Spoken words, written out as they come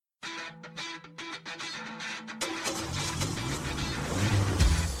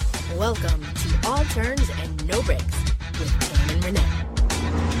Welcome to All Turns and No Breaks with Tam and Renee.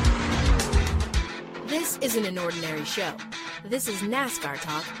 This isn't an ordinary show. This is NASCAR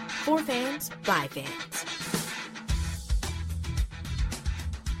talk for fans by fans.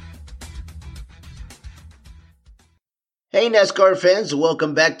 Hey NASCAR fans,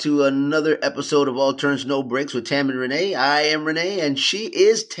 welcome back to another episode of All Turns No Breaks with Tam and Renee. I am Renee and she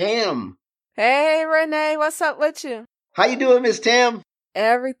is Tam. Hey Renee, what's up with you? How you doing, Miss Tam?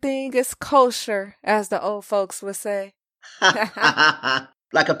 Everything is kosher, as the old folks would say.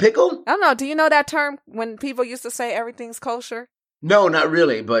 Like a pickle? I don't know, do you know that term when people used to say everything's kosher? No, not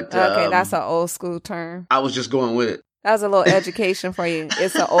really, but... Okay, that's an old school term. I was just going with it. That was a little education for you.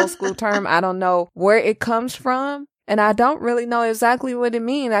 It's an old school term. I don't know where it comes from. And I don't really know exactly what it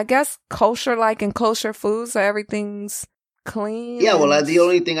means. I guess kosher, like in kosher foods, so everything's clean. Yeah, well, the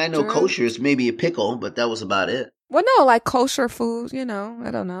only thing I know true. kosher is maybe a pickle, but that was about it. Well, no, like kosher food, I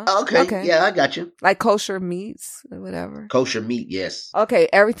don't know. Okay, yeah, I got you. Like kosher meats or whatever. Kosher meat, yes. Okay,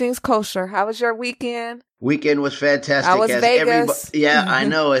 everything's kosher. How was your weekend? Weekend was fantastic. I was Vegas. I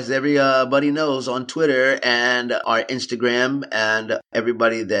know, as everybody knows on Twitter and our Instagram, and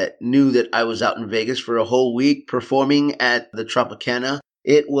everybody that knew that I was out in Vegas for a whole week performing at the Tropicana.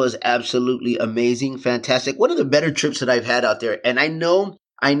 It was absolutely amazing, fantastic. One of the better trips that I've had out there. And I know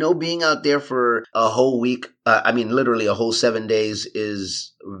being out there for a whole week, literally a whole 7 days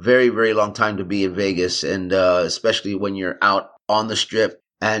is a very, very long time to be in Vegas. And especially when you're out on the Strip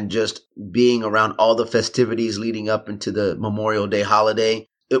and just being around all the festivities leading up into the Memorial Day holiday.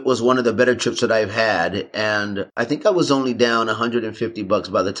 It was one of the better trips that I've had. And I think I was only down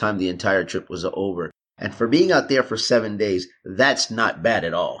 $150 by the time the entire trip was over. And for being out there for 7 days, that's not bad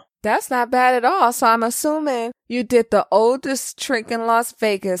at all. That's not bad at all. So I'm assuming you did the oldest trick in Las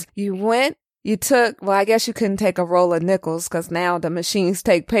Vegas. You went, I guess you couldn't take a roll of nickels because now the machines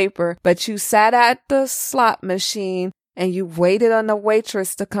take paper, but you sat at the slot machine and you waited on the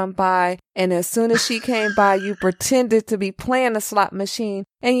waitress to come by. And as soon as she came by, you pretended to be playing the slot machine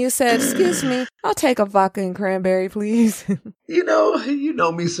and you said, "Excuse me, I'll take a vodka and cranberry, please." You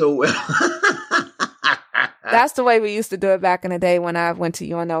know me so well. That's the way we used to do it back in the day when I went to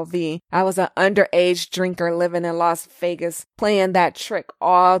UNLV. I was an underage drinker living in Las Vegas, playing that trick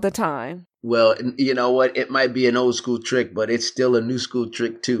all the time. Well, you know what? It might be an old school trick, but it's still a new school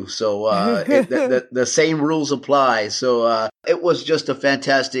trick too. So the same rules apply. So it was just a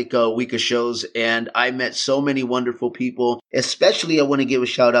fantastic week of shows, and I met so many wonderful people. Especially, I want to give a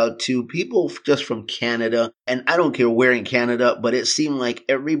shout out to people just from Canada. And I don't care where in Canada, but it seemed like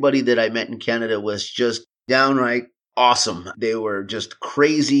everybody that I met in Canada was just downright awesome. They were just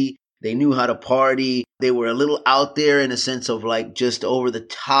crazy. They knew how to party. They were a little out there in a sense of like just over the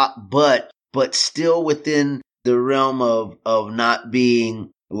top, but still within the realm of not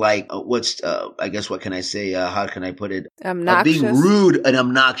being like, I guess, what can I say? How can I put it? Obnoxious. Being rude and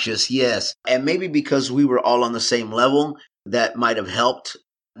obnoxious, yes. And maybe because we were all on the same level, that might have helped.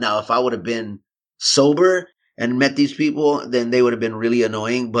 Now, if I would have been sober and met these people, then they would have been really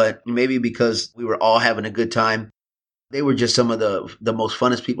annoying. But maybe because we were all having a good time, they were just some of the most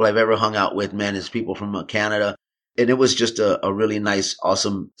funnest people I've ever hung out with, man, is people from Canada. And it was just a really nice,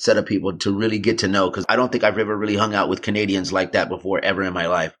 awesome set of people to really get to know, because I don't think I've ever really hung out with Canadians like that before, ever in my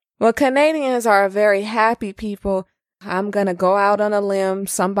life. Well, Canadians are a very happy people. I'm going to go out on a limb.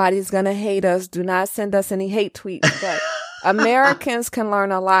 Somebody's going to hate us. Do not send us any hate tweets. But Americans can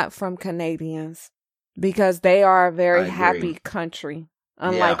learn a lot from Canadians because they are a very happy country,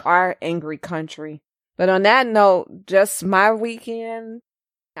 unlike our angry country. But on that note, just my weekend,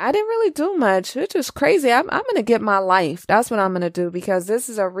 I didn't really do much. It's just crazy. I'm going to get my life. That's what I'm going to do, because this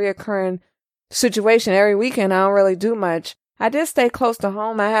is a reoccurring situation. Every weekend, I don't really do much. I did stay close to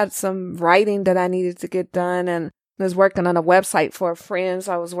home. I had some writing that I needed to get done, and was working on a website for a friend,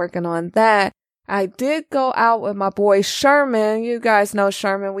 so I was working on that. I did go out with my boy Sherman. You guys know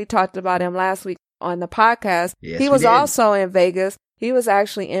Sherman. We talked about him last week on the podcast. Yes, he was also in Vegas. He was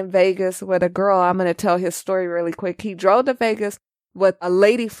actually in Vegas with a girl. I'm going to tell his story really quick. He drove to Vegas with a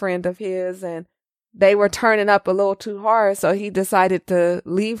lady friend of his, and they were turning up a little too hard, so he decided to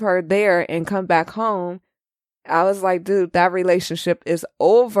leave her there and come back home. I was like, dude, that relationship is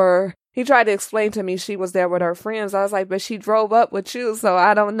over. He tried to explain to me she was there with her friends. I was like, but she drove up with you, so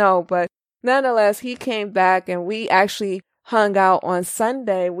I don't know. But nonetheless, he came back, and we actually hung out on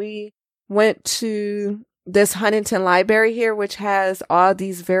Sunday. We went to this Huntington Library here, which has all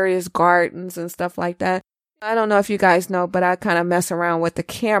these various gardens and stuff like that. I don't know if you guys know, but I kind of mess around with the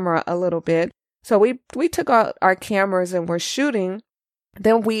camera a little bit. So we took out our cameras and we're shooting.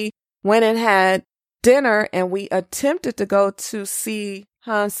 Then we went and had dinner, and we attempted to go to see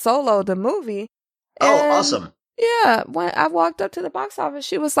Han Solo, the movie. Oh, awesome. Yeah, when I walked up to the box office,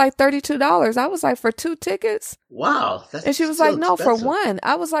 she was like $32. I was like, for 2 tickets? Wow. And she was like, no, for 1.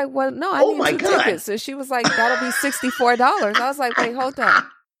 I was like, well, no, I need 2 tickets. And she was like, that'll be $64. I was like, wait, hold on.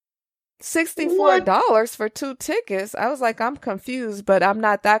 $64 for 2 tickets? I was like, I'm confused, but I'm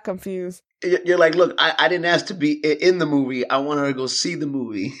not that confused. You're like, look, I didn't ask to be in the movie. I want her to go see the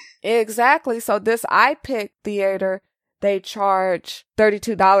movie. Exactly. So this iPic theater, they charge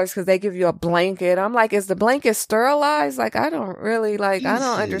 $32 because they give you a blanket. I'm like, is the blanket sterilized? Like, I don't really, like, Jesus. I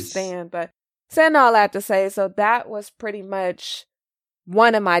don't understand. But saying all that to say, so that was pretty much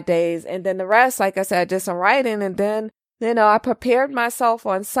one of my days. And then the rest, like I said, I did some writing. And then, you know, I prepared myself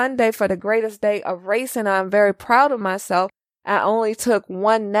on Sunday for the greatest day of racing. I'm very proud of myself. I only took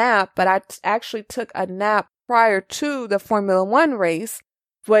 1 nap, but I actually took a nap prior to the Formula One race,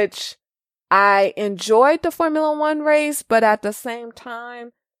 which I enjoyed the Formula One race, but at the same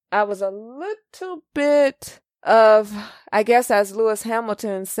time, I was a little bit of, I guess, as Lewis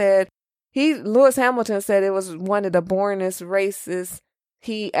Hamilton said it was one of the boringest races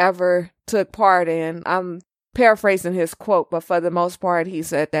he ever took part in. I'm paraphrasing his quote, but for the most part, he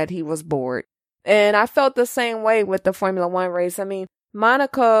said that he was bored. And I felt the same way with the Formula One race. I mean,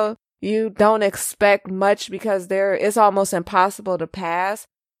 Monaco, you don't expect much because it's almost impossible to pass.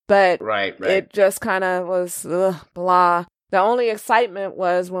 But right. It just kind of was blah. The only excitement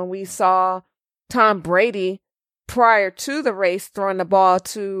was when we saw Tom Brady prior to the race throwing the ball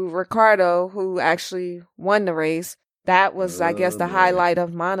to Ricciardo, who actually won the race. That was, I guess, the highlight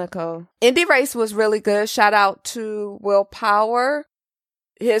of Monaco. Indy race was really good. Shout out to Will Power.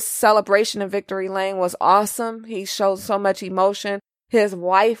 His celebration in Victory Lane was awesome. He showed so much emotion. His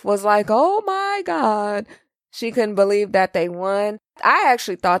wife was like, oh my God. She couldn't believe that they won. I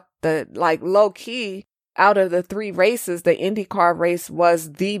actually thought that, like, low key, out of the 3 races, the IndyCar race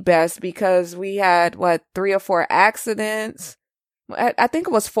was the best because we had, 3 or 4 accidents. I think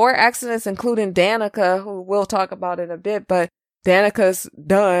it was 4 accidents, including Danica, who we'll talk about in a bit, but Danica's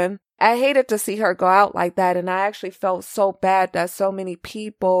done. I hated to see her go out like that, and I actually felt so bad that so many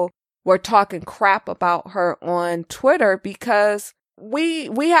people were talking crap about her on Twitter because we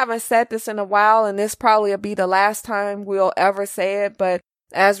haven't said this in a while, and this probably will be the last time we'll ever say it, but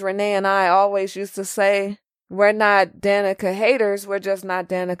as Renee and I always used to say, we're not Danica haters, we're just not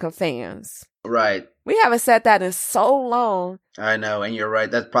Danica fans. Right. We haven't said that in so long. I know, and you're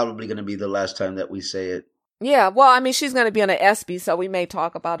right. That's probably going to be the last time that we say it. Yeah, well, I mean, she's going to be on an ESPY, so we may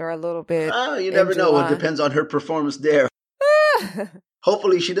talk about her a little bit. Oh, you never know. It depends on her performance there.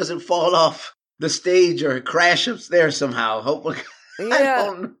 Hopefully she doesn't fall off the stage or crash up there somehow. Hopefully.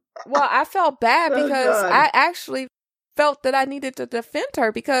 Yeah. Well, I felt bad because I actually felt that I needed to defend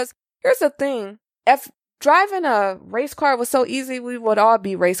her because here's the thing. If driving a race car was so easy, we would all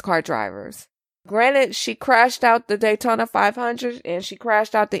be race car drivers. Granted, she crashed out the Daytona 500 and she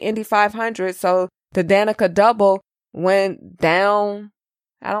crashed out the Indy 500, so the Danica double went down.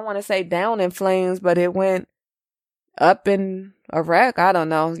 I don't want to say down in flames, but it went up in a wreck. I don't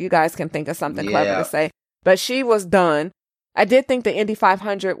know. You guys can think of something clever to say. But she was done. I did think the Indy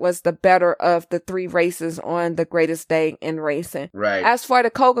 500 was the better of the 3 races on the greatest day in racing. Right. As for the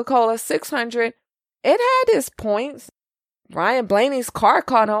Coca-Cola 600, it had its points. Ryan Blaney's car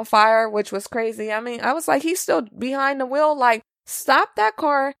caught on fire, which was crazy. I mean, I was like, he's still behind the wheel. Like, stop that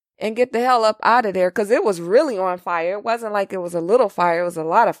car and get the hell up out of there, because it was really on fire. It wasn't like it was a little fire. It was a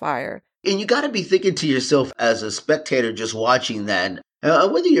lot of fire. And you got to be thinking to yourself as a spectator just watching that,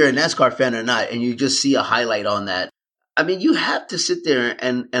 whether you're a NASCAR fan or not, and you just see a highlight on that, I mean, you have to sit there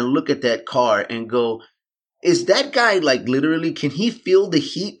and look at that car and go, is that guy, like, literally, can he feel the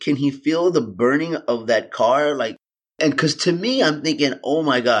heat? Can he feel the burning of that car? Like, and because to me, I'm thinking, oh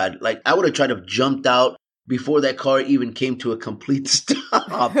my God, like, I would have tried to have jumped out before that car even came to a complete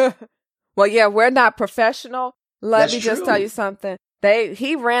stop. Well, yeah, we're not professional. That's me just true. tell you something.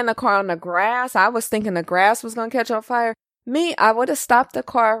 He ran the car on the grass. I was thinking the grass was going to catch on fire. Me, I would have stopped the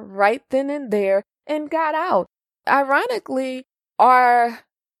car right then and there and got out. Ironically, our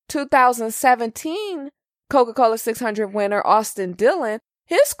 2017 Coca-Cola 600 winner, Austin Dillon,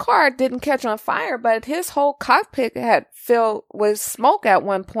 his car didn't catch on fire, but his whole cockpit had filled with smoke at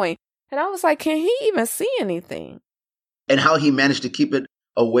one point. And I was like, can he even see anything? And how he managed to keep it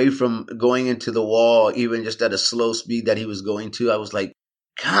away from going into the wall, even just at a slow speed that he was going to. I was like,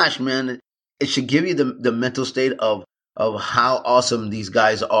 gosh, man, it should give you the mental state of how awesome these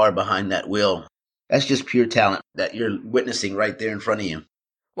guys are behind that wheel. That's just pure talent that you're witnessing right there in front of you.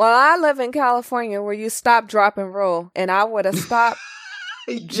 Well, I live in California where you stop, drop, and roll. And I would have stopped,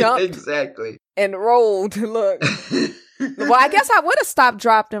 jumped, exactly, and rolled. Look, Well, I guess I would have stopped,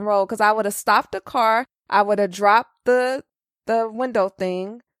 dropped, and rolled because I would have stopped the car. I would have dropped the window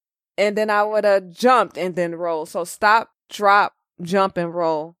thing, and then I would have jumped and then rolled. So stop, drop, jump, and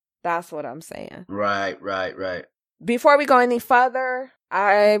roll. That's what I'm saying. Right. Before we go any further,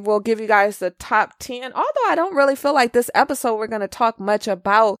 I will give you guys the top 10. Although I don't really feel like this episode we're going to talk much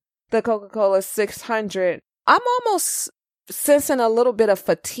about the Coca-Cola 600. I'm almost sensing a little bit of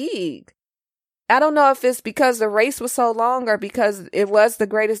fatigue. I don't know if it's because the race was so long or because it was the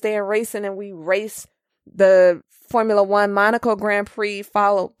greatest day in racing and we raced the Formula One Monaco Grand Prix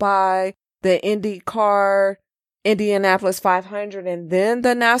followed by the IndyCar Indianapolis 500 and then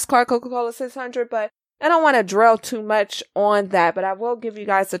the NASCAR Coca-Cola 600. But I don't want to dwell too much on that, but I will give you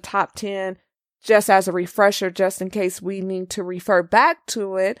guys the top 10 just as a refresher, just in case we need to refer back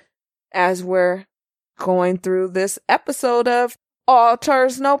to it as we're going through this episode of All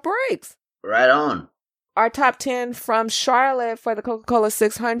Turns, No Breaks. Right on. Our top 10 from Charlotte for the Coca-Cola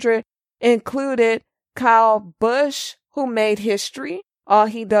 600 included Kyle Busch, who made history. All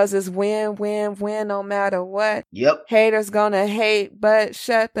he does is win, win, win, no matter what. Yep. Haters gonna hate, but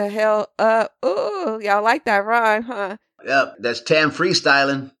shut the hell up. Ooh, y'all like that rhyme, huh? Yep. That's Tam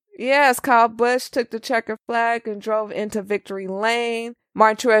freestyling. Yes, Kyle Busch took the checker flag and drove into victory lane.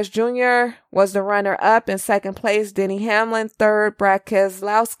 Martin Truex Jr. was the runner-up. In second place, Denny Hamlin. Third, Brad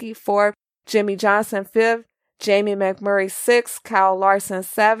Keselowski. Fourth, Jimmy Johnson. Fifth, Jamie McMurray. Sixth, Kyle Larson.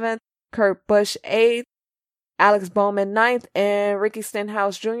 Seventh, Kurt Busch. Eighth, Alex Bowman. Ninth, and Ricky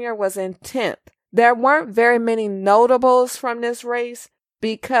Stenhouse Jr. was in 10th. There weren't very many notables from this race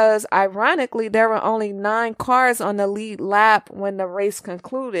because, ironically, there were only 9 cars on the lead lap when the race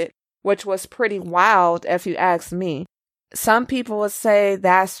concluded, which was pretty wild if you ask me. Some people would say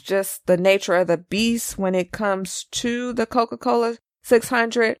that's just the nature of the beast when it comes to the Coca-Cola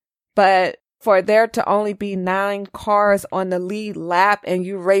 600. But for there to only be 9 cars on the lead lap and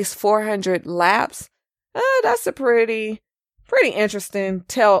you race 400 laps, that's a pretty interesting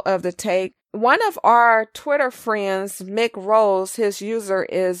tale of the tape. One of our Twitter friends, Mick Rose, his user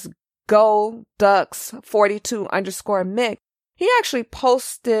is GoDucks42_Mick. He actually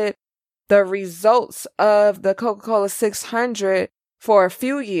posted the results of the Coca-Cola 600 for a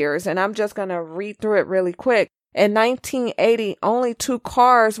few years, and I'm just going to read through it really quick. In 1980, only 2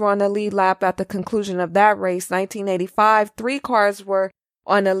 cars were on the lead lap at the conclusion of that race. 1985, 3 cars were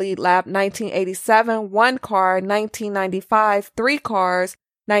on the lead lap. 1987, 1 car. 1995, 3 cars.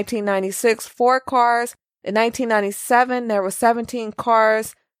 1996, 4 cars. In 1997, there were 17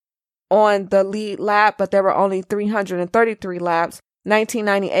 cars on the lead lap, but there were only 333 laps.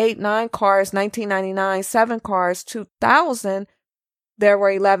 1998, 9 cars. 1999, 7 cars. 2000, there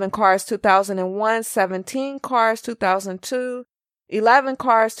were 11 cars. 2001, 17 cars. 2002, 11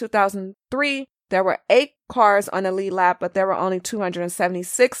 cars. 2003, there were 8 cars on the lead lap, but there were only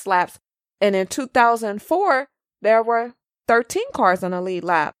 276 laps. And in 2004, there were 13 cars on the lead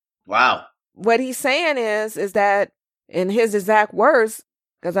lap. Wow. What he's saying is that, in his exact words,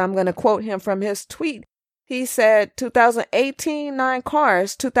 because I'm going to quote him from his tweet, he said, 2018, 9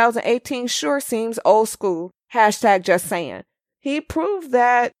 cars. 2018 sure seems old school. Hashtag just saying. He proved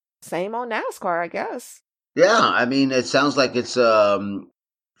that. Same on NASCAR, I guess. Yeah, I mean, it sounds like it's a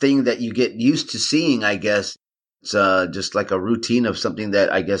thing that you get used to seeing, I guess. It's just like a routine of something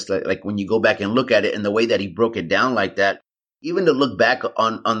that I guess like when you go back and look at it and the way that he broke it down like that, even to look back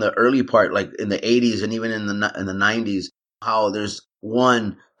on the early part, like in the 80s and even in the 90s, how there's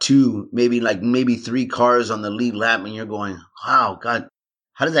 1, 2, maybe 3 cars on the lead lap, and you're going, wow, God,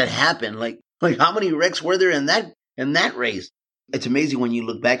 how did that happen? Like how many wrecks were there in that race? It's amazing when you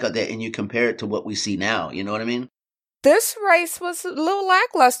look back at that and you compare it to what we see now. You know what I mean? This race was a little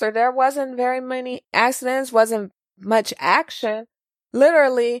lackluster. There wasn't very many accidents, wasn't much action.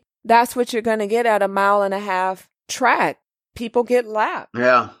 Literally, that's what you're going to get at a 1.5 mile track. People get lapped.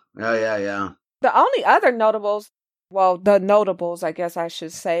 Yeah. The only other notables, I guess I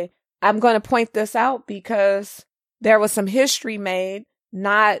should say, I'm going to point this out because there was some history made,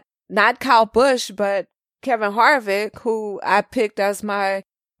 not Kyle Busch, but Kevin Harvick, who I picked as my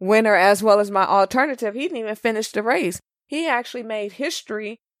winner as well as my alternative. He didn't even finish the race. He actually made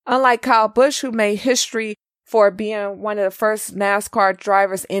history, unlike Kyle Busch, who made history for being one of the first NASCAR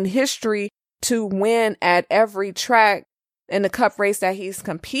drivers in history to win at every track in the Cup race that he's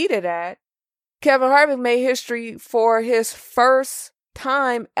competed at. Kevin Harvick made history for his first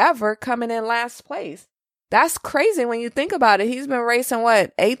time ever coming in last place. That's crazy when you think about it. He's been racing,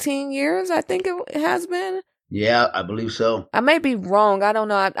 18 years, I think it has been? Yeah, I believe so. I may be wrong. I don't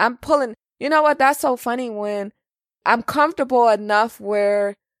know. I'm pulling. You know what? That's so funny when I'm comfortable enough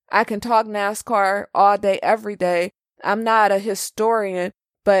where I can talk NASCAR all day, every day. I'm not a historian,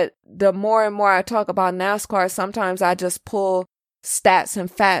 but the more and more I talk about NASCAR, sometimes I just pull stats and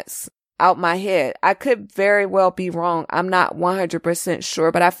facts out my head. I could very well be wrong. I'm not 100%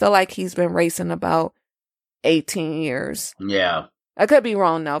 sure, but I feel like he's been racing about 18 years. Yeah. I could be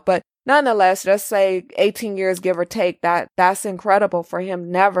wrong though, but nonetheless, just say 18 years, give or take. That's incredible for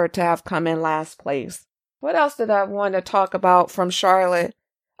him never to have come in last place. What else did I want to talk about from Charlotte?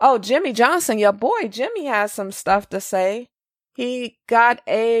 Oh, Jimmie Johnson, your boy Jimmy has some stuff to say. He got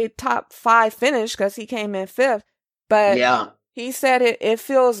a top 5 finish because he came in 5th, but yeah. He said it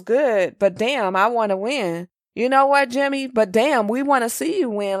feels good, but damn, I want to win. You know what, Jimmy? But damn, we want to see you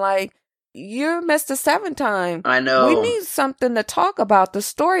win. Like, you're Mr. 7-time. I know. We need something to talk about. The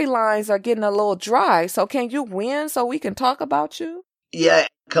storylines are getting a little dry. So can you win so we can talk about you? Yeah,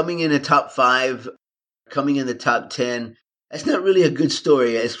 coming in the top 5, coming in the top 10, that's not really a good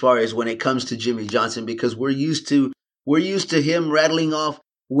story as far as when it comes to Jimmie Johnson, because we're used to him rattling off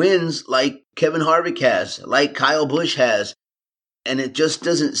wins like Kevin Harvick has, like Kyle Busch has. And it just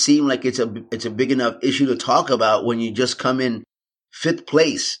doesn't seem like it's a big enough issue to talk about when you just come in 5th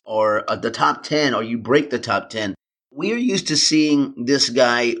place or the top 10 or you break the top 10. We're used to seeing this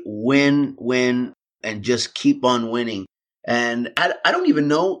guy win, and just keep on winning. And I don't even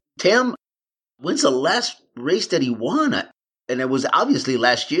know, Tam, when's the last race that he won? And it was obviously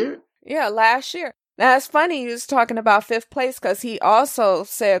last year. Yeah, last year. Now, it's funny you was talking about 5th place because he also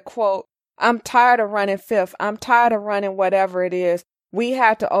said, quote, I'm tired of running 5th. I'm tired of running whatever it is. We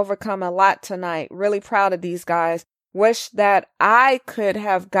had to overcome a lot tonight. Really proud of these guys. Wish that I could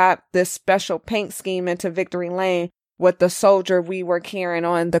have got this special paint scheme into Victory Lane with the soldier we were carrying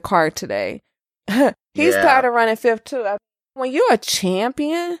on the car today. He's tired of running 5th too. When you're a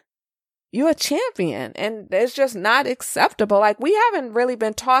champion, you're a champion. And it's just not acceptable. Like, we haven't really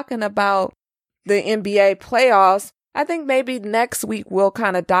been talking about the NBA playoffs. I think maybe next week we'll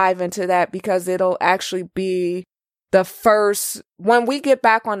kind of dive into that because it'll actually be the first, when we get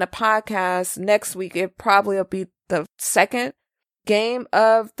back on the podcast next week, it probably will be the second game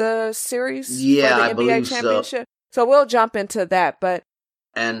of the series for the NBA championship. So we'll jump into that.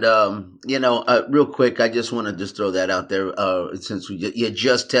 And, real quick, I just want to just throw that out there, since you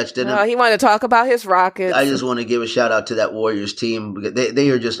just touched it. He wanted to talk about his Rockets. I just want to give a shout out to that Warriors team. They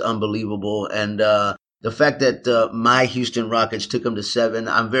are just unbelievable. And, the fact that my Houston Rockets took them to 7,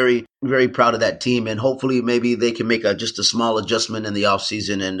 I'm very, very proud of that team. And hopefully maybe they can make just a small adjustment in the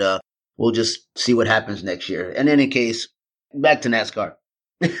offseason, and we'll just see what happens next year. In any case, back to NASCAR.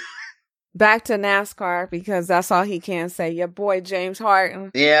 Back to NASCAR, because that's all he can say. Your boy James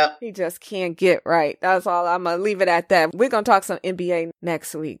Harden. Yeah. He just can't get right. That's all. I'm going to leave it at that. We're going to talk some NBA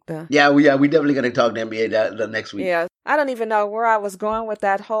next week, though. Yeah, we definitely going to talk the NBA the next week. Yeah. I don't even know where I was going with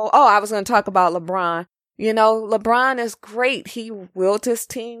that whole... Oh, I was going to talk about LeBron. You know, LeBron is great. He willed his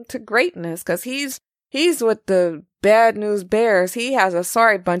team to greatness because he's with the Bad News Bears. He has a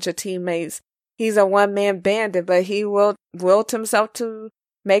sorry bunch of teammates. He's a one-man bandit, but he willed himself to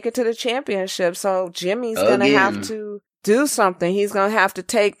make it to the championship. So Jimmy's going to have to do something. He's going to have to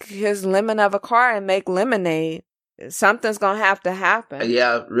take his lemon of a car and make lemonade. Something's going to have to happen.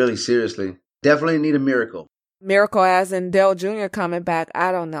 Yeah, really, seriously. Definitely need a miracle. Miracle as in Dale Jr. coming back.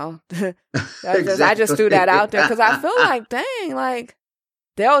 I don't know. I just threw that out there because I feel like, dang, like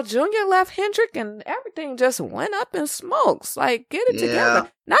Dale Jr. left Hendrick and everything just went up in smokes. Like, get it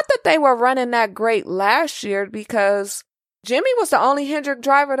together. Not that they were running that great last year, because Jimmy was the only Hendrick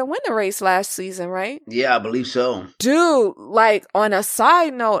driver to win the race last season, right? Yeah, I believe so. Dude, like, on a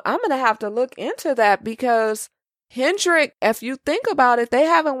side note, I'm going to have to look into that because Hendrick, if you think about it, they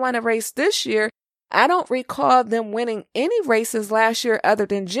haven't won a race this year. I don't recall them winning any races last year other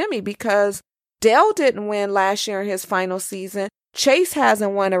than Jimmy, because Dale didn't win last year in his final season. Chase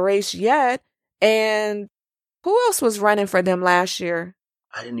hasn't won a race yet. And who else was running for them last year?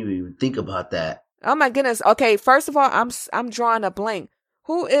 I didn't even think about that. Oh my goodness. Okay, first of all, I'm drawing a blank.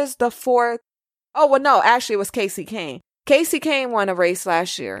 Who is the 4th? Oh, well, no, actually it was Casey Kane. Casey Kane won a race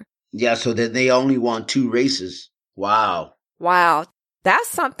last year. Yeah, so that they only won 2 races. Wow. That's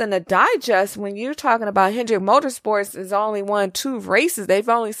something to digest when you're talking about Hendrick Motorsports has only won 2 races. They've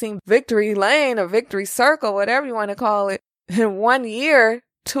only seen Victory Lane or Victory Circle, whatever you want to call it, in 1 year,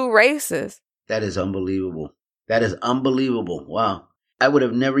 2 races. That is unbelievable. Wow. I would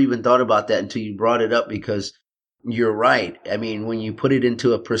have never even thought about that until you brought it up, because you're right. I mean, when you put it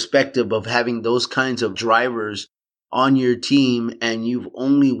into a perspective of having those kinds of drivers on your team and you've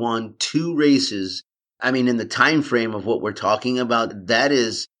only won 2 races, I mean, in the time frame of what we're talking about, that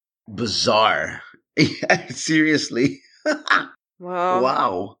is bizarre. Seriously. Well,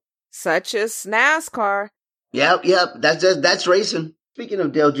 wow. Such is NASCAR. Yep. That's racing. Speaking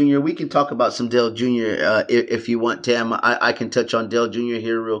of Dale Jr., we can talk about some Dale Jr. If you want, Tam. I can touch on Dale Jr.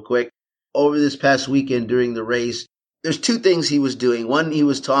 here real quick. Over this past weekend during the race, there's two things he was doing. One, he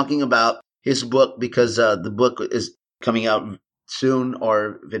was talking about his book because the book is coming out soon,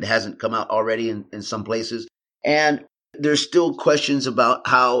 or if it hasn't come out already in some places. And there's still questions about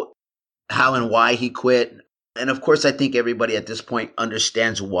how and why he quit. And of course, I think everybody at this point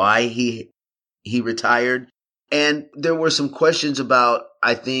understands why he retired. And there were some questions about,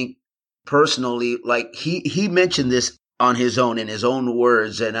 I think personally, like he mentioned this on his own, in his own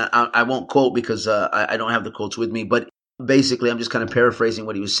words, and I won't quote because I don't have the quotes with me, but basically I'm just kind of paraphrasing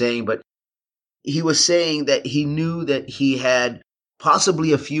what he was saying. But he was saying that he knew that he had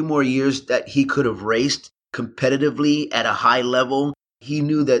possibly a few more years that he could have raced competitively at a high level. He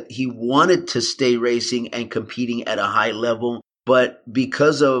knew that he wanted to stay racing and competing at a high level, but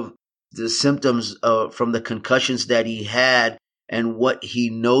because of the symptoms from the concussions that he had and what he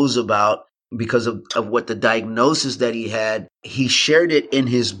knows about because of what the diagnosis that he had, he shared it in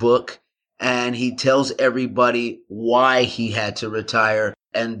his book, and he tells everybody why he had to retire.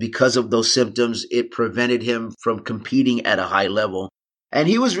 And because of those symptoms, it prevented him from competing at a high level. And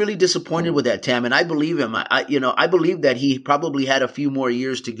he was really disappointed with that, Tam. And I believe him. I believe that he probably had a few more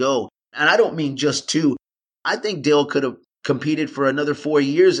years to go. And I don't mean just two. I think Dale could have competed for another 4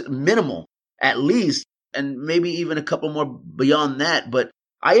 years minimal, at least, and maybe even a couple more beyond that. But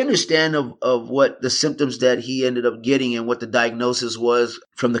I understand of what the symptoms that he ended up getting and what the diagnosis was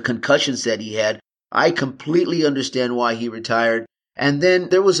from the concussions that he had. I completely understand why he retired. And then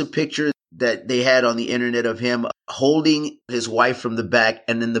there was a picture that they had on the internet of him holding his wife from the back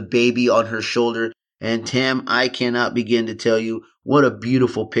and then the baby on her shoulder. And Tam, I cannot begin to tell you what a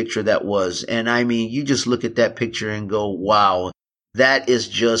beautiful picture that was. And I mean, you just look at that picture and go, wow, that is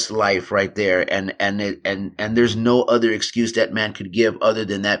just life right there. And there's no other excuse that man could give other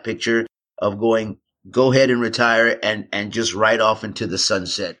than that picture of going, go ahead and retire and just ride off into the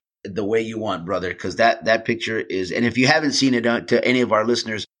sunset the way you want, brother. Cause that picture is, and if you haven't seen it to any of our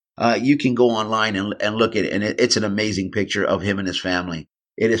listeners, you can go online and look at it. And it's an amazing picture of him and his family.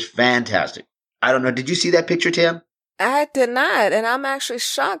 It is fantastic. I don't know. Did you see that picture, Tam? I did not, and I'm actually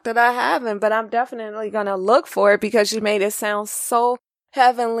shocked that I haven't, but I'm definitely going to look for it because you made it sound so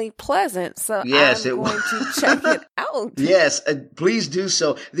heavenly pleasant. So yes, I'm going to check it out. Yes, please do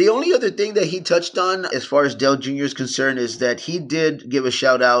so. The only other thing that he touched on as far as Dale Jr. is concerned is that he did give a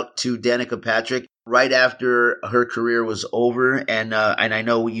shout out to Danica Patrick right after her career was over. And I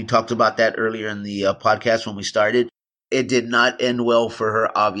know you talked about that earlier in the podcast when we started. It did not end well for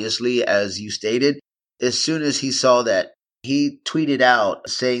her, obviously, as you stated. As soon as he saw that, he tweeted out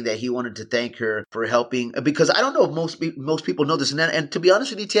saying that he wanted to thank her for helping, because I don't know if most people know this. And to be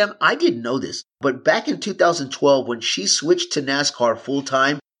honest with you, Tam, I didn't know this. But back in 2012, when she switched to NASCAR full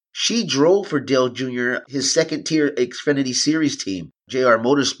time, she drove for Dale Jr., his second tier Xfinity Series team, JR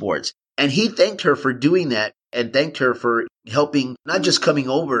Motorsports. And he thanked her for doing that and thanked her for helping, not just coming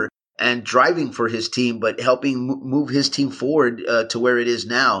over and driving for his team, but helping move his team forward to where it is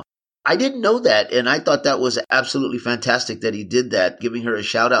now. I didn't know that, and I thought that was absolutely fantastic that he did that, giving her a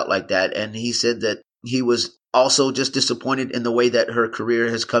shout out like that. And he said that he was also just disappointed in the way that her career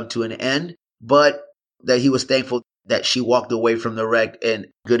has come to an end, but that he was thankful that she walked away from the wreck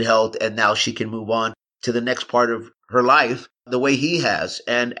in good health, and now she can move on to the next part of her life the way he has.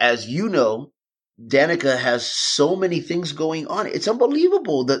 And as you know, Danica has so many things going on. It's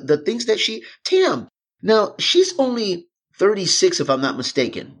unbelievable, the things that Tam, now she's only 36, if I'm not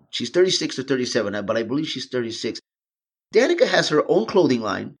mistaken. She's 36 or 37, but I believe she's 36. Danica has her own clothing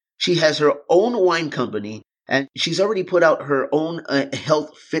line. She has her own wine company, and she's already put out her own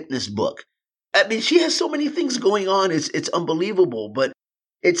health fitness book. I mean, she has so many things going on. It's unbelievable, but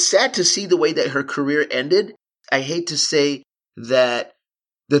it's sad to see the way that her career ended. I hate to say that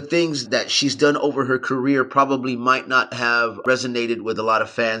the things that she's done over her career probably might not have resonated with a lot of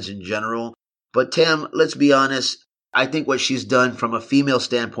fans in general. But Tam, let's be honest. I think what she's done from a female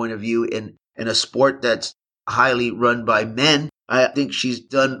standpoint of view in a sport that's highly run by men, I think she's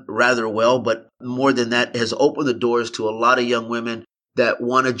done rather well. But more than that, has opened the doors to a lot of young women that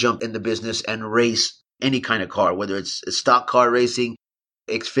want to jump in the business and race any kind of car, whether it's stock car racing,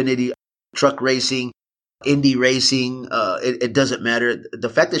 Xfinity truck racing, Indy racing. It doesn't matter. The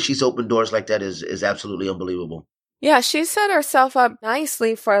fact that she's opened doors like that is absolutely unbelievable. Yeah, she set herself up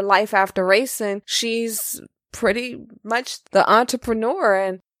nicely for life after racing. She's pretty much the entrepreneur,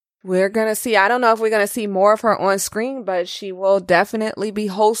 and we're going to see, I don't know if we're going to see more of her on screen, but she will definitely be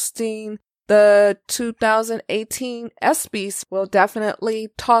hosting the 2018 ESPYs. We'll definitely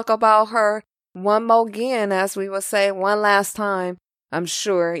talk about her one more again, as we would say, one last time, I'm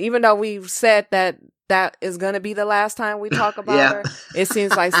sure. Even though we've said that is going to be the last time we talk about her, it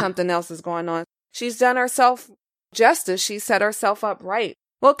seems like something else is going on. She's done herself justice. She set herself up right.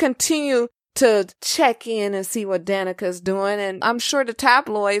 We'll continue to check in and see what Danica's doing. And I'm sure the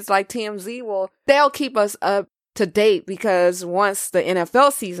tabloids like TMZ they'll keep us up to date, because once the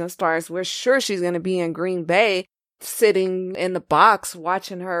NFL season starts, we're sure she's going to be in Green Bay, sitting in the box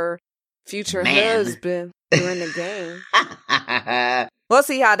watching her future husband during the game. We'll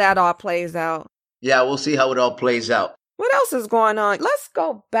see how that all plays out. Yeah, we'll see how it all plays out. What else is going on? Let's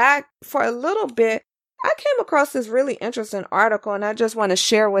go back for a little bit. I came across this really interesting article, and I just want to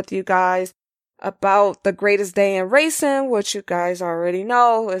share with you guys about the greatest day in racing, which you guys already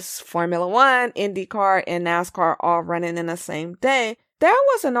know is Formula One, IndyCar, and NASCAR all running in the same day. There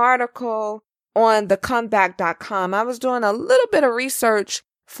was an article on thecomeback.com. I was doing a little bit of research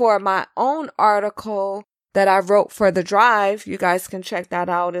for my own article that I wrote for The Drive. You guys can check that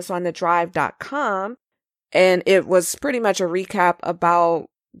out. It's on thedrive.com. And it was pretty much a recap about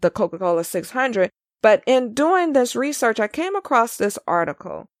the Coca-Cola 600. But in doing this research, I came across this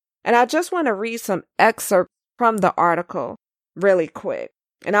article. And I just want to read some excerpts from the article really quick.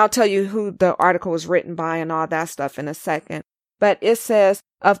 And I'll tell you who the article was written by and all that stuff in a second. But it says,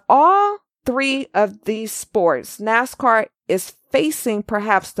 of all three of these sports, NASCAR is facing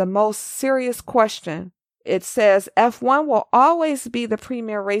perhaps the most serious question. It says F1 will always be the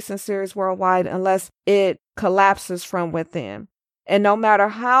premier racing series worldwide unless it collapses from within. And no matter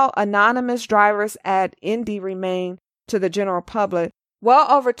how anonymous drivers at Indy remain to the general public,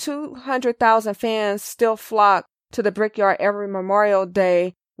 well over 200,000 fans still flock to the Brickyard every Memorial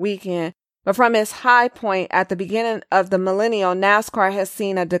Day weekend. But from its high point at the beginning of the millennium, NASCAR has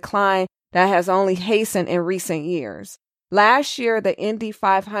seen a decline that has only hastened in recent years. Last year, the Indy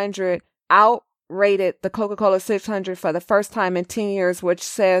 500 outrated the Coca-Cola 600 for the first time in 10 years, which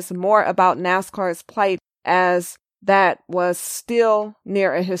says more about NASCAR's plight, as that was still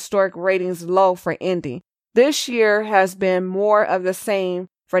near a historic ratings low for Indy. This year has been more of the same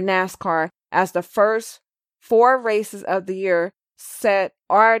for NASCAR, as the first 4 races of the year set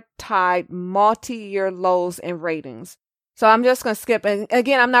or tied multi-year lows in ratings. So I'm just going to skip. And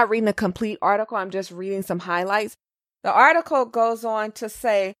again, I'm not reading the complete article. I'm just reading some highlights. The article goes on to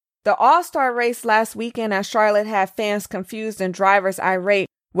say, the All-Star race last weekend at Charlotte had fans confused and drivers irate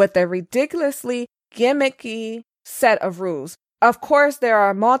with a ridiculously gimmicky set of rules. Of course, there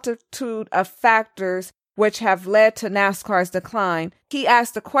are a multitude of factors which have led to NASCAR's decline. He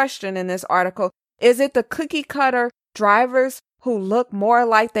asked the question in this article, is it the cookie cutter drivers who look more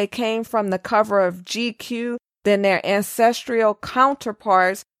like they came from the cover of GQ than their ancestral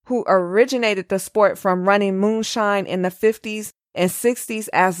counterparts who originated the sport from running moonshine in the 50s and 60s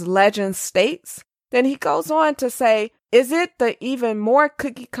as legend states? Then he goes on to say, is it the even more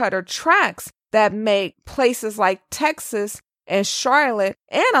cookie cutter tracks that make places like Texas and Charlotte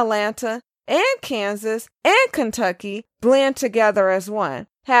and Atlanta and Kansas and Kentucky blend together as one?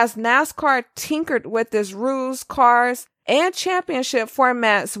 Has NASCAR tinkered with its rules, cars, and championship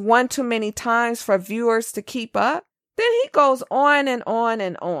formats one too many times for viewers to keep up? Then he goes on and on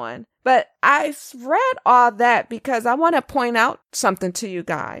and on. But I read all that because I want to point out something to you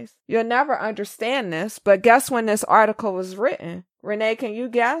guys. You'll never understand this, but guess when this article was written? Renee, can you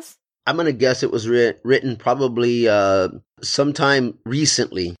guess? I'm going to guess it was written probably sometime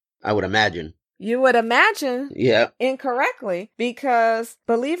recently, I would imagine. You would imagine incorrectly, because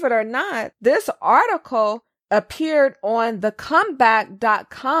believe it or not, this article appeared on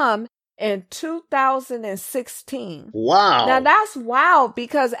thecomeback.com in 2016. Wow. Now that's wild,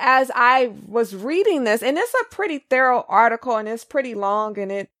 because as I was reading this, and it's a pretty thorough article and it's pretty long,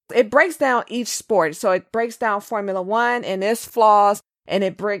 and it breaks down each sport. So it breaks down Formula One and its flaws, and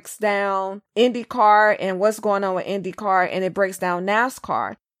it breaks down IndyCar and what's going on with IndyCar, and it breaks down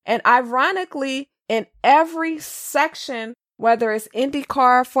NASCAR. And ironically, in every section, whether it's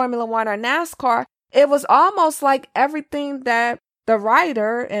IndyCar, Formula One, or NASCAR, it was almost like everything that the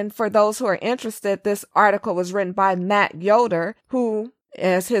writer, and for those who are interested, this article was written by Matt Yoder, who,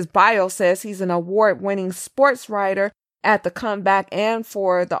 as his bio says, he's an award-winning sports writer at The Comeback and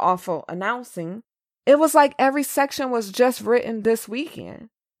for The Awful Announcing. It was like every section was just written this weekend.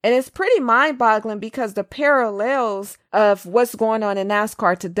 And it's pretty mind-boggling, because the parallels of what's going on in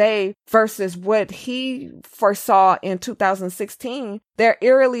NASCAR today versus what he foresaw in 2016, they're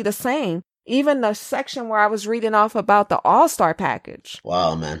eerily the same. Even the section where I was reading off about the All-Star package.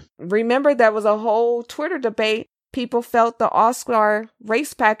 Wow, man. Remember, there was a whole Twitter debate. People felt the All-Star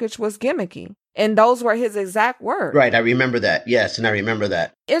race package was gimmicky. And those were his exact words. Right. I remember that. Yes. And I remember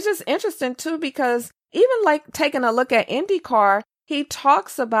that. It's just interesting, too, because even like taking a look at IndyCar, he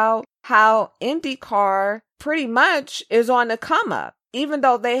talks about how IndyCar pretty much is on the come up. Even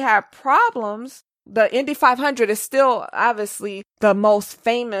though they have problems, the Indy 500 is still obviously the most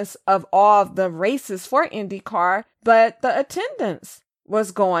famous of all the races for IndyCar, but the attendance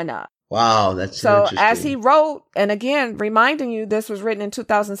was going up. Wow, that's so interesting. As he wrote, and again, reminding you this was written in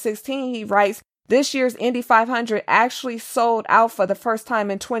 2016, he writes, this year's Indy 500 actually sold out for the first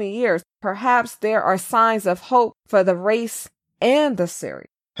time in 20 years. Perhaps there are signs of hope for the race and the series.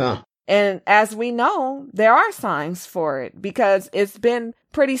 Huh. And as we know, there are signs for it because it's been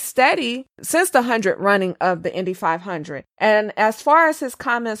pretty steady since the 100 running of the Indy 500. And as far as his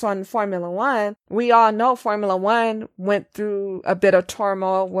comments on Formula One, we all know Formula One went through a bit of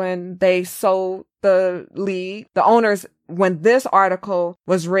turmoil when they sold the league. The owners, when this article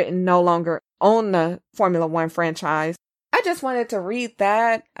was written, no longer own the Formula One franchise. I just wanted to read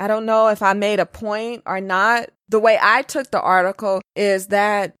that. I don't know if I made a point or not. The way I took the article is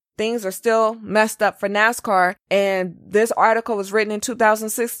that things are still messed up for NASCAR. And this article was written in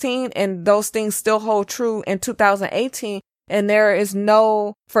 2016 and those things still hold true in 2018. And there is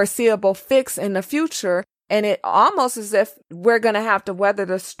no foreseeable fix in the future. And it almost as if we're going to have to weather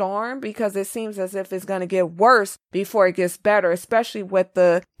the storm because it seems as if it's going to get worse before it gets better, especially with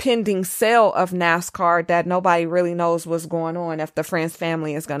the pending sale of NASCAR that nobody really knows what's going on if the France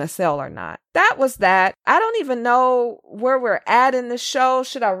family is going to sell or not. That was that. I don't even know where we're at in the show.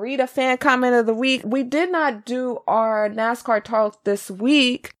 Should I read a fan comment of the week? We did not do our NASCAR talk this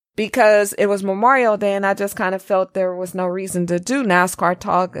week because it was Memorial Day and I just kind of felt there was no reason to do NASCAR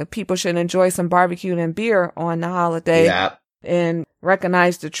talk. People should enjoy some barbecue and beer on the holiday and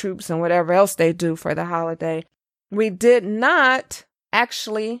recognize the troops and whatever else they do for the holiday. We did not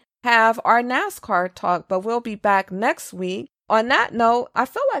actually have our NASCAR talk, but we'll be back next week. On that note, I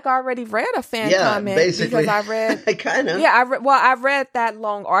feel like I already read a fan comment basically. Because I read kind of. Yeah, I read that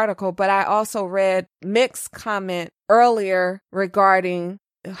long article, but I also read Mick's comment earlier regarding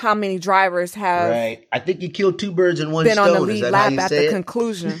how many drivers have right. I think you killed two birds in one been stone. on the lead lap at the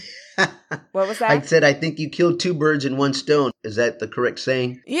conclusion. What was that? I said, I think you killed two birds in one stone. Is that the correct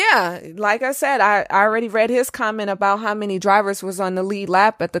saying? Yeah. Like I said, I already read his comment about how many drivers was on the lead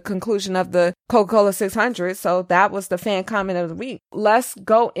lap at the conclusion of the Coca-Cola 600. So that was the fan comment of the week. Let's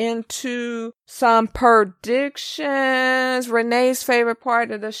go into some predictions. Renee's favorite part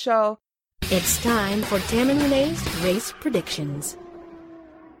of the show. It's time for Tam and Renee's race predictions.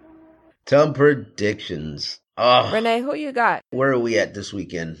 Some predictions. Oh, Renee, who you got? Where are we at this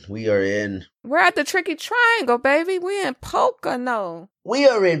weekend? We're at the Tricky Triangle, baby. We in Pocono. We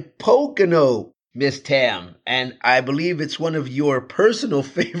are in Pocono, Miss Tam. And I believe it's one of your personal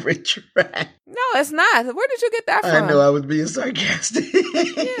favorite tracks. No, it's not. Where did you get that from? I know I was being sarcastic.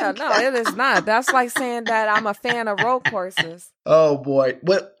 Yeah, no, it is not. That's like saying that I'm a fan of road courses. Oh, boy.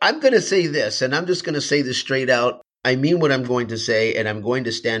 Well, I'm going to say this, and I'm just going to say this straight out. I mean what I'm going to say, and I'm going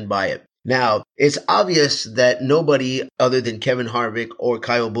to stand by it. Now, it's obvious that nobody other than Kevin Harvick or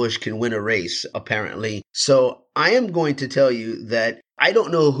Kyle Busch can win a race, apparently. So I am going to tell you that I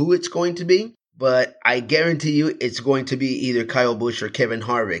don't know who it's going to be, but I guarantee you it's going to be either Kyle Busch or Kevin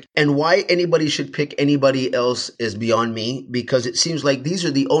Harvick. And why anybody should pick anybody else is beyond me, because it seems like these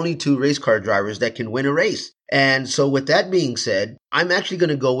are the only two race car drivers that can win a race. And so with that being said, I'm actually going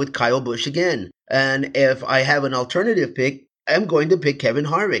to go with Kyle Busch again. And if I have an alternative pick, I'm going to pick Kevin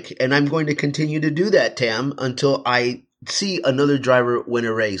Harvick, and I'm going to continue to do that, Tam, until I see another driver win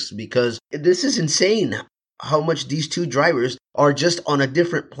a race, because this is insane how much these two drivers are just on a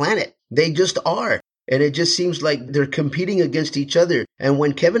different planet. They just are. And it just seems like they're competing against each other. And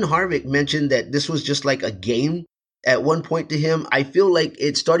when Kevin Harvick mentioned that this was just like a game at one point to him, I feel like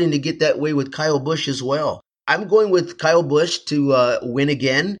it's starting to get that way with Kyle Busch as well. I'm going with Kyle Busch to win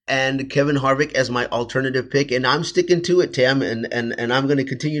again and Kevin Harvick as my alternative pick. And I'm sticking to it, Tam, and I'm going to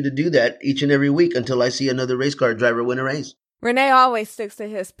continue to do that each and every week until I see another race car driver win a race. Renee always sticks to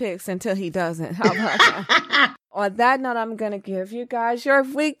his picks until he doesn't. How about that? On that note, I'm going to give you guys your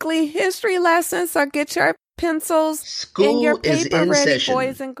weekly history lesson. So get your pencils and your paper ready, session.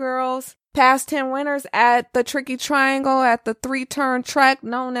 Boys and girls. Past 10 winners at the Tricky Triangle at the 3-turn track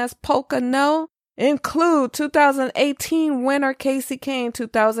known as Pocono include 2018 winner Casey Kane,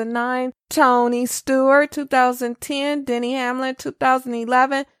 2009 Tony Stewart, 2010 Denny Hamlin,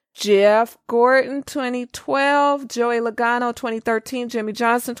 2011 Jeff Gordon, 2012 Joey Logano, 2013 Jimmy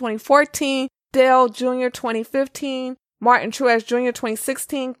Johnson, 2014 Dale Jr., 2015 Martin Truex Jr.,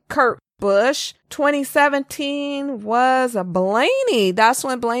 2016 Kurt Busch. 2017 was Blaney. That's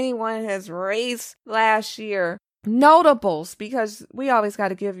when Blaney won his race last year. Notables, because we always got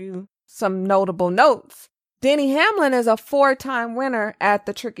to give you some notable notes. Denny Hamlin is a 4-time winner at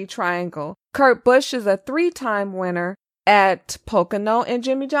the Tricky Triangle. Kurt Busch is a 3-time winner at Pocono, and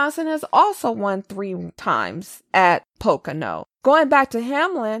Jimmy Johnson has also won 3 times at Pocono. Going back to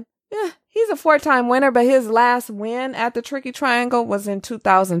Hamlin, he's a 4-time winner, but his last win at the Tricky Triangle was in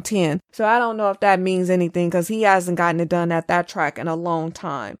 2010. So I don't know if that means anything because he hasn't gotten it done at that track in a long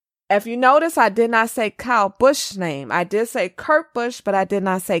time. If you notice, I did not say Kyle Busch's name. I did say Kurt Busch, but I did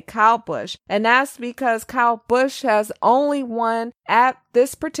not say Kyle Busch. And that's because Kyle Busch has only won at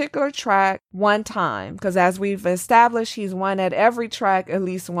this particular track 1 time. Because as we've established, he's won at every track at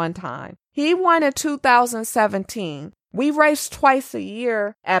least 1 time. He won in 2017. We race twice a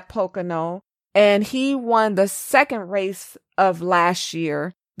year at Pocono, and he won the second race of last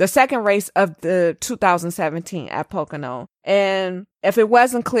year. The second race of the 2017 at Pocono. And if it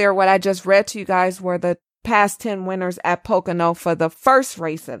wasn't clear, what I just read to you guys were the past 10 winners at Pocono for the first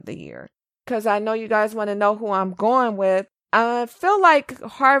race of the year. Because I know you guys want to know who I'm going with. I feel like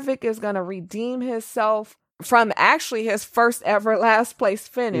Harvick is going to redeem himself from actually his first ever last place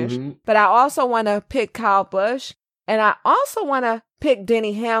finish. Mm-hmm. But I also want to pick Kyle Busch. And I also want to pick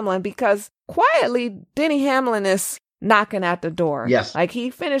Denny Hamlin because quietly Denny Hamlin is knocking at the door. Yes. Like he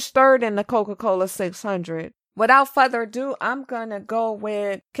finished 3rd in the Coca-Cola 600. Without further ado, I'm going to go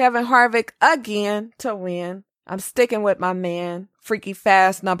with Kevin Harvick again to win. I'm sticking with my man, Freaky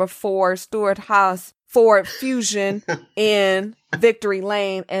Fast number 4, Stewart-Haas Ford Fusion in Victory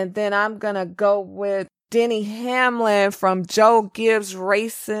Lane. And then I'm going to go with Denny Hamlin from Joe Gibbs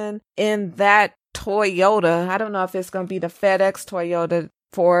Racing in that Toyota. I don't know if it's going to be the FedEx Toyota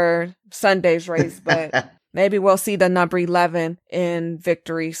for Sunday's race, but maybe we'll see the number 11 in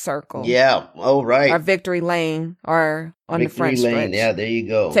Victory Circle. Yeah. Oh, right. Or Victory Lane or on Victory the front Lane. stretch. Yeah, there you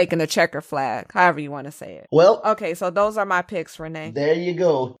go. Taking the checker flag, however you want to say it. Well. Okay, so those are my picks, Renee. There you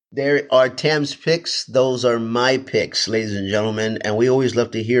go. There are Tam's picks. Those are my picks, ladies and gentlemen. And we always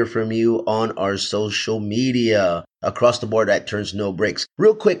love to hear from you on our social media across the board at Turns No Breaks.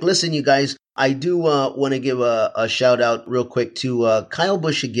 Real quick, listen, you guys. I do want to give a shout out real quick to Kyle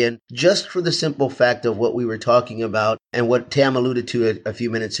Busch again, just for the simple fact of what we were talking about and what Tam alluded to a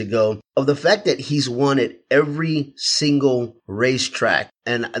few minutes ago, of the fact that he's won at every single racetrack.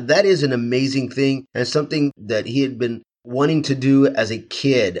 And that is an amazing thing and something that he had been wanting to do as a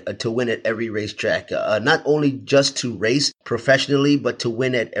kid, to win at every racetrack, not only just to race professionally, but to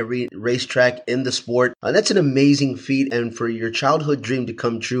win at every racetrack in the sport. That's an amazing feat, and for your childhood dream to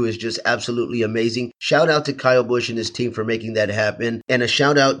come true is just absolutely amazing. Shout out to Kyle Busch and his team for making that happen, and a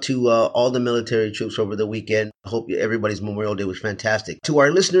shout out to all the military troops over the weekend. I hope everybody's Memorial Day was fantastic. To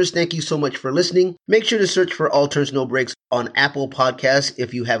our listeners, thank you so much for listening. Make sure to search for All Turns No Breaks on Apple Podcasts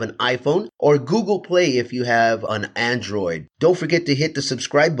if you have an iPhone, or Google Play if you have an Android. Don't forget to hit the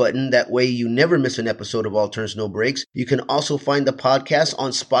subscribe button. That way you never miss an episode of All Turns No Breaks. You can also find the podcast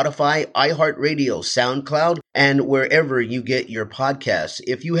on Spotify, iHeartRadio, SoundCloud, and wherever you get your podcasts.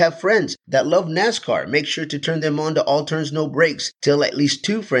 If you have friends that love NASCAR, make sure to turn them on to All Turns No Breaks. Tell at least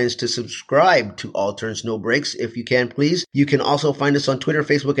 2 friends to subscribe to All Turns No Breaks if you can, please. You can also find us on Twitter,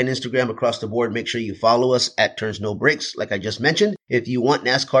 Facebook, and Instagram across the board. Make sure you follow us at Turns No Breaks, like I just mentioned. If you want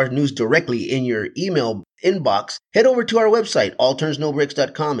NASCAR news directly in your email inbox, head over to our website,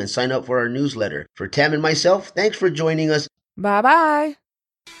 allturnsnobreaks.com, and sign up for our newsletter. For Tam and myself, thanks for joining us. Bye-bye.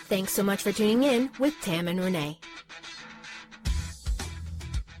 Thanks so much for tuning in with Tam and Renee.